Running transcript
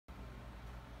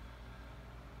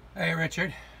Hey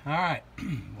Richard. Alright,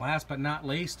 last but not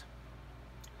least,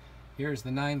 here's the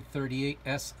 938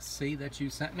 SC that you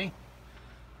sent me.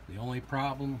 The only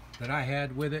problem that I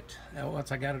had with it,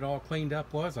 once I got it all cleaned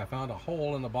up, was I found a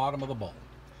hole in the bottom of the bowl.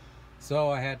 So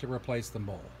I had to replace the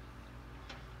bowl.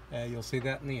 You'll see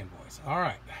that in the invoice.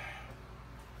 Alright,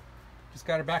 just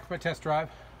got her back from a test drive.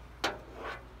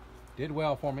 Did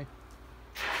well for me.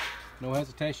 No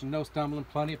hesitation, no stumbling,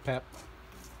 plenty of pep.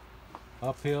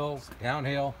 Up hills,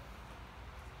 downhill.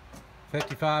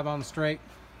 55 on the straight,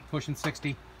 pushing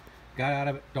 60. Got out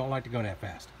of it, don't like to go that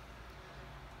fast.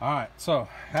 Alright, so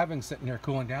having sitting here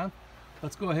cooling down,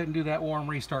 let's go ahead and do that warm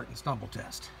restart and stumble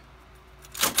test.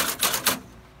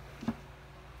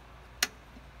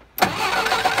 Alright,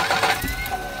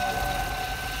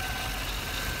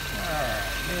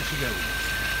 there she goes.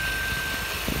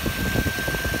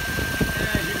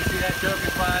 As you can see, that choke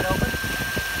is wide open.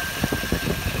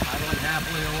 Idling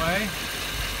happily away.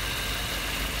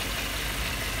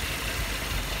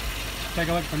 Take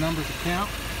a look for numbers to count.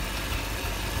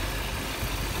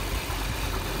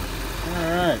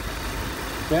 Alright,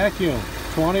 vacuum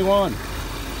 21,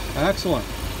 excellent.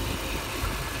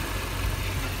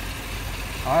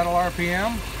 Idle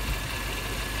RPM,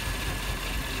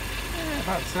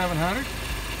 about 700.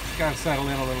 Just got to settle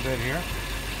in a little bit here.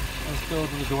 Let's go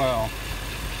to the dwell.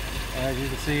 As you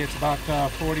can see, it's about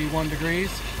 41 degrees,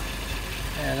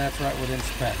 and that's right within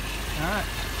spec. Alright,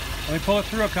 let me pull it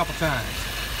through a couple times.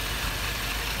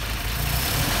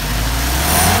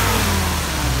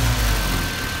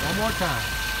 One more time.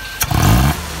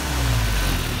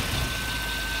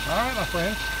 All right, my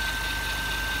friends.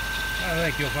 I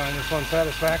think you'll find this one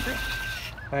satisfactory.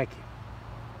 Thank you.